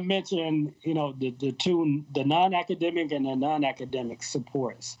I mentioned, the two, the non-academic and the non-academic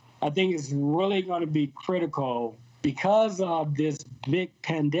supports. I think it's really going to be critical because of this big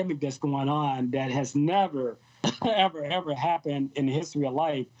pandemic that's going on that has never, ever happened in the history of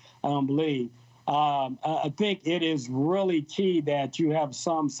life, I don't believe. I think it is really key that you have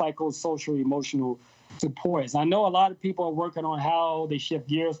some psychosocial, emotional supports. I know a lot of people are working on how they shift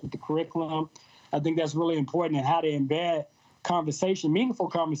gears with the curriculum. I think that's really important, and how to embed meaningful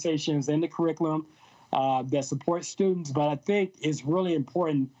conversations in the curriculum that support students. But I think it's really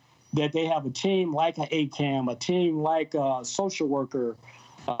important that they have a team like an ACAM, a team like a social worker,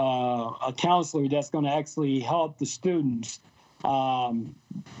 a counselor that's going to actually help the students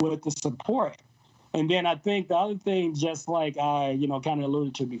with the support. And then I think the other thing, just like I, kind of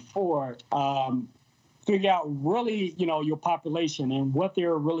alluded to before, figure out really, your population and what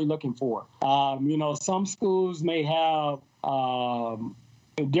they're really looking for. Some schools may have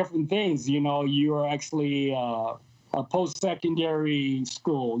different things. You're actually a post-secondary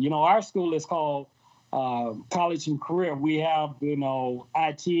school. Our school is called College and Career. We have,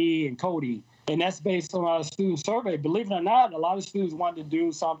 IT and coding. And that's based on our student survey. Believe it or not, a lot of students want to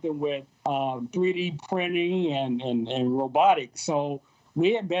do something with 3D printing and robotics. So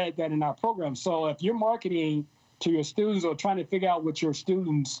we embedded that in our program. So if you're marketing to your students or trying to figure out what your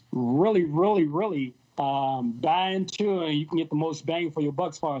students really, really, really buy into, and you can get the most bang for your buck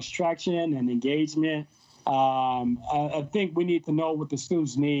as far as traction and engagement, I think we need to know what the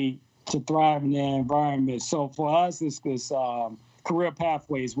students need to thrive in their environment. So for us, it's this career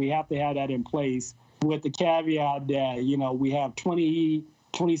pathways. We have to have that in place, with the caveat that, we have 27%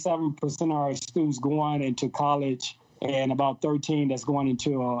 of our students going into college, and about 13 that's going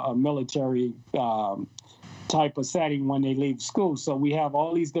into a military type of setting when they leave school. So we have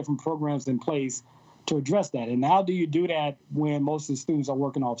all these different programs in place to address that. And how do you do that when most of the students are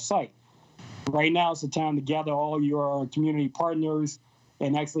working off site? Right now, it's the time to gather all your community partners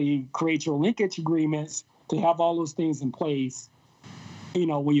and actually create your linkage agreements to have all those things in place,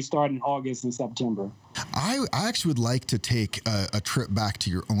 when you start in August and September. I actually would like to take a trip back to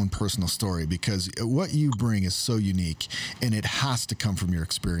your own personal story, because what you bring is so unique, and it has to come from your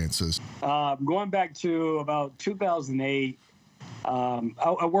experiences. Going back to about 2008,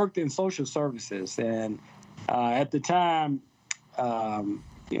 I worked in social services, and at the time, I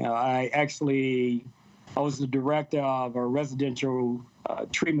was the director of a residential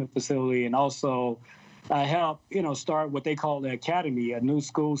treatment facility, and also I helped, start what they call the academy, a new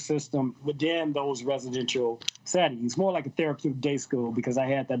school system within those residential settings, more like a therapeutic day school, because I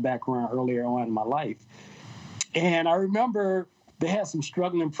had that background earlier on in my life. And I remember they had some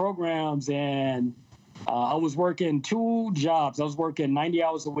struggling programs, and I was working 2 jobs. I was working 90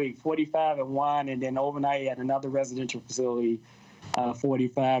 hours a week, 45 at one, and then overnight at another residential facility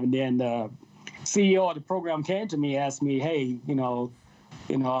 45. And then the CEO of the program came to me, asked me, hey,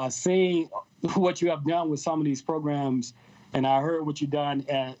 I see what you have done with some of these programs, and I heard what you've done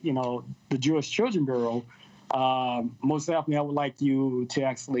at, the Jewish Children Bureau. Most definitely, I would like you to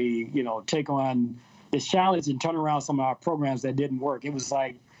actually, take on this challenge and turn around some of our programs that didn't work. It was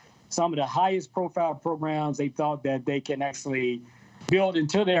like some of the highest profile programs they thought that they can actually build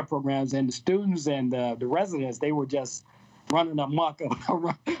into their programs, and the students and the residents, they were just running amok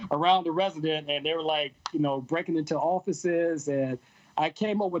around the resident, and they were like, breaking into offices. And I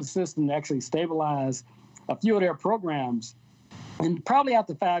came up with a system to actually stabilize a few of their programs. And probably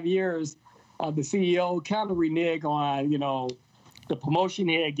after 5 years, the CEO kind of reneged on, the promotion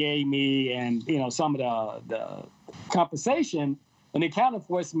he had gave me and, some of the compensation. And it kind of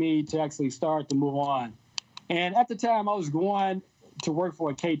forced me to actually start to move on. And at the time, I was going to work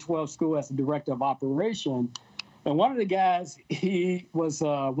for a K-12 school as a director of operation. And one of the guys, he was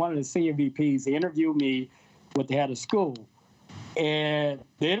one of the senior VPs. He interviewed me with the head of school. And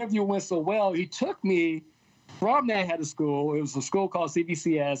the interview went so well, he took me from that head of school. It was a school called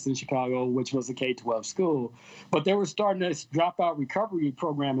CVCS in Chicago, which was a K-12 school. But they were starting this dropout recovery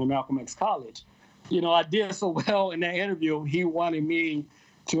program in Malcolm X College. I did so well in that interview, he wanted me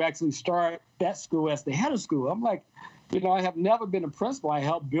to actually start that school as the head of school. I'm like, I have never been a principal. I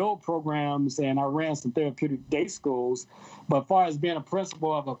helped build programs, and I ran some therapeutic day schools. But as far as being a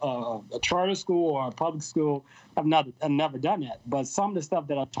principal of a charter school or a public school, I've never done that. But some of the stuff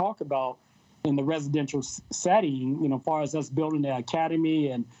that I talk about in the residential setting, as far as us building the academy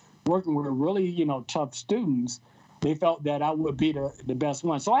and working with really, tough students, they felt that I would be the best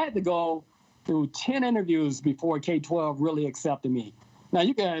one. So I had to go through 10 interviews before K-12 really accepted me. Now,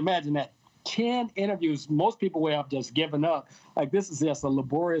 you can imagine that 10 interviews, most people would have just given up. Like, this is just a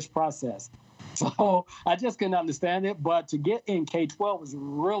laborious process. So I just couldn't understand it. But to get in K-12 was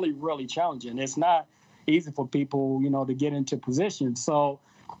really, really challenging. It's not easy for people, to get into positions. So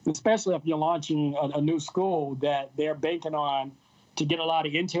especially if you're launching a new school that they're banking on to get a lot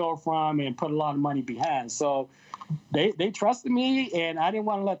of intel from and put a lot of money behind. So they trusted me, and I didn't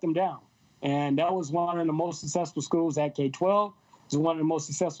want to let them down. And that was one of the most successful schools at K-12. It was one of the most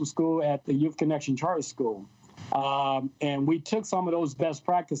successful schools at the Youth Connection Charter School. And we took some of those best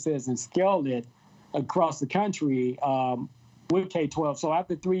practices and scaled it across the country with K-12. So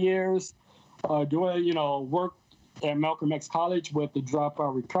after 3 years doing, work at Malcolm X College with the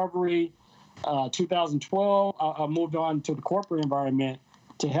dropout recovery, 2012, I moved on to the corporate environment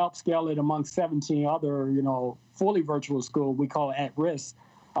to help scale it among 17 other, fully virtual schools. We call it at-risk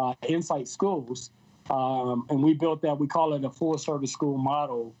insight schools. And we built that. We call it a full service school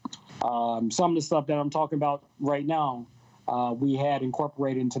model. Some of the stuff that I'm talking about right now, we had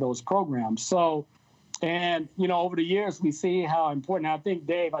incorporated into those programs. So, and, over the years, we see how important. I think,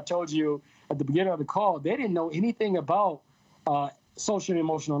 Dave, I told you at the beginning of the call, they didn't know anything about social and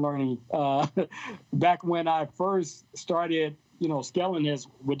emotional learning back when I first started, scaling this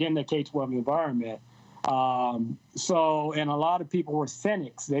within the K-12 environment. And a lot of people were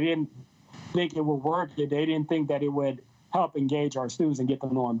cynics. They didn't think it would work. They didn't think that it would help engage our students and get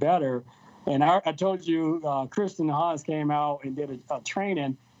them knowing better. And I told you, Kristen and Hans came out and did a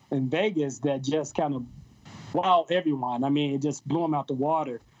training in Vegas that just kind of wowed everyone. I mean, it just blew them out the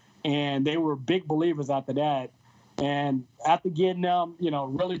water. And they were big believers after that. And after getting them,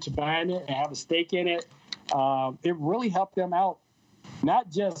 really to buying it and have a stake in it, it really helped them out, not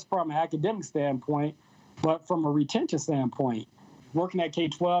just from an academic standpoint, but from a retention standpoint. Working at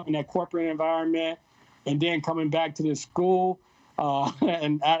K-12 in that corporate environment and then coming back to the school.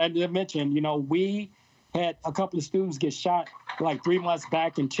 And I did mention, we had a couple of students get shot like 3 months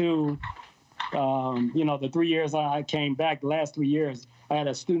back into, the 3 years I came back, the last 3 years, I had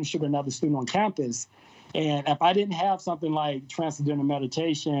a student shoot another student on campus. And if I didn't have something like transcendental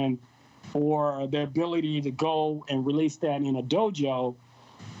meditation or the ability to go and release that in a dojo,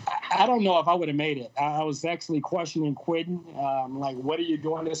 I don't know if I would have made it. I was actually questioning quitting. Like, what are you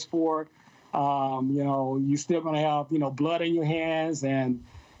doing this for? You still going to have, blood in your hands. And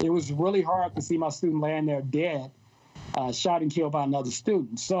it was really hard to see my student laying there dead, shot and killed by another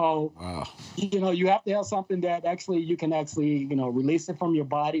student. So, wow. You have to have something that you can release it from your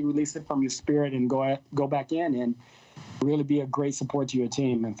body, release it from your spirit, and go back in and really be a great support to your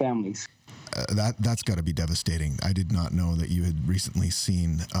team and families. That's got to be devastating. I did not know that you had recently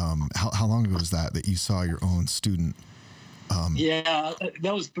seen. How long ago was that you saw your own student? Yeah,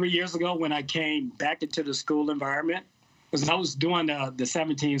 that was 3 years ago when I came back into the school environment. Because I was doing the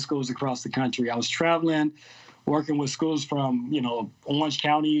 17 schools across the country. I was traveling working with schools from, Orange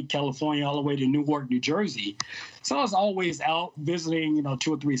County, California, all the way to Newark, New Jersey. So I was always out visiting,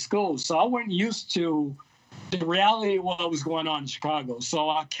 2 or 3 schools. So I wasn't used to the reality of what was going on in Chicago. So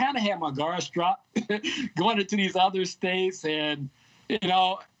I kind of had my guards dropped going into these other states, and,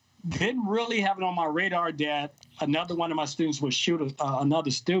 didn't really have it on my radar that another one of my students would shoot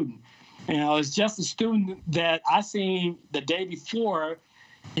another student. It's just a student that I seen the day before.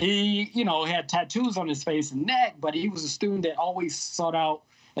 He, had tattoos on his face and neck, but he was a student that always sought out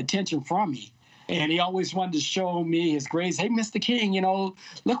attention from me. And he always wanted to show me his grades. Hey, Mr. King,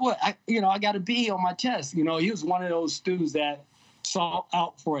 look what I got a B on my test. He was one of those students that sought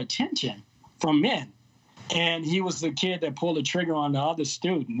out for attention from men. And he was the kid that pulled the trigger on the other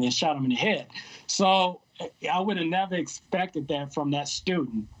student and shot him in the head. So I would have never expected that from that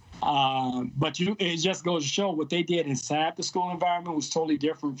student. But it just goes to show what they did inside the school environment was totally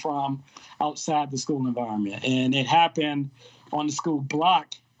different from outside the school environment. And it happened on the school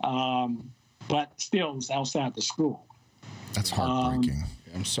block, but still it was outside the school. That's heartbreaking.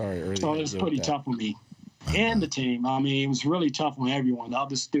 I'm sorry. Earlier so it was pretty tough on me and the team. I mean, it was really tough on everyone, the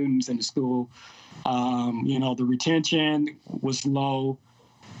other students in the school. The retention was low.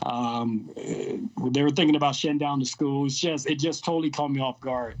 They were thinking about shutting down the school. It just totally caught me off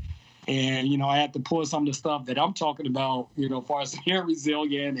guard. And, I had to pull some of the stuff that I'm talking about, as far as being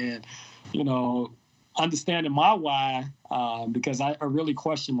resilient and, understanding my why, because I really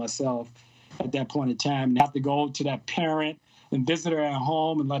questioned myself at that point in time, and have to go to that parent and visit her at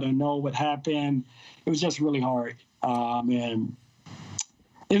home and let her know what happened. It was just really hard. And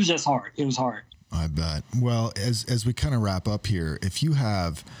it was just hard. It was hard. I bet. Well, as we kind of wrap up here, if you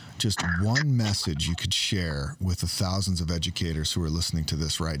have just one message you could share with the thousands of educators who are listening to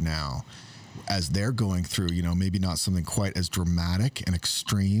this right now, as they're going through, maybe not something quite as dramatic and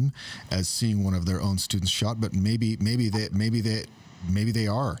extreme as seeing one of their own students shot, but maybe they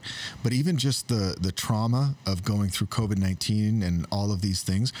are. But even just the trauma of going through COVID-19 and all of these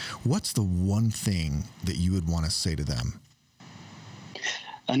things, what's the one thing that you would want to say to them?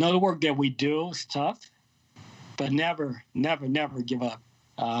 Another work that we do is tough, but never, never, never give up.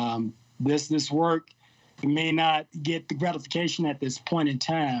 This work, you may not get the gratification at this point in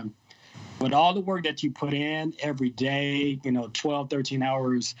time, but all the work that you put in every day, 12, 13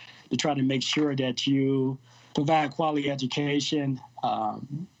 hours to try to make sure that you provide quality education,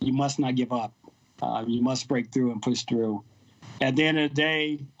 you must not give up. You must break through and push through. At the end of the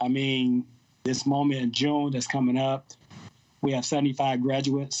day, this moment in June that's coming up, we have 75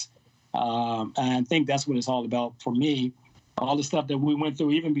 graduates. And I think that's what it's all about for me. All the stuff that we went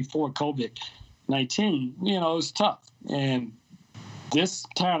through, even before COVID-19, it's tough. And this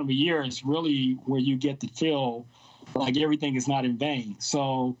time of the year is really where you get to feel like everything is not in vain.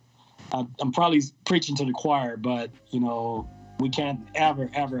 So I'm probably preaching to the choir, but, we can't ever,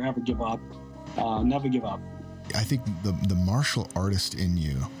 ever, ever give up. Never give up. I think the martial artist in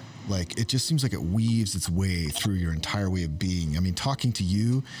you, it just seems like it weaves its way through your entire way of being. Talking to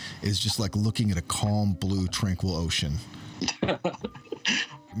you is just like looking at a calm, blue, tranquil ocean.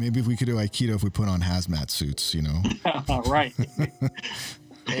 Maybe if we could do Aikido if we put on hazmat suits, Right.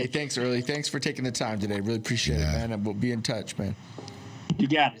 Hey, thanks, Early. Thanks for taking the time today. Really appreciate it, man. And we'll be in touch, man. You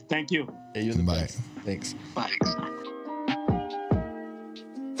got it. Thank you. Hey, you're the best. Thanks. Bye.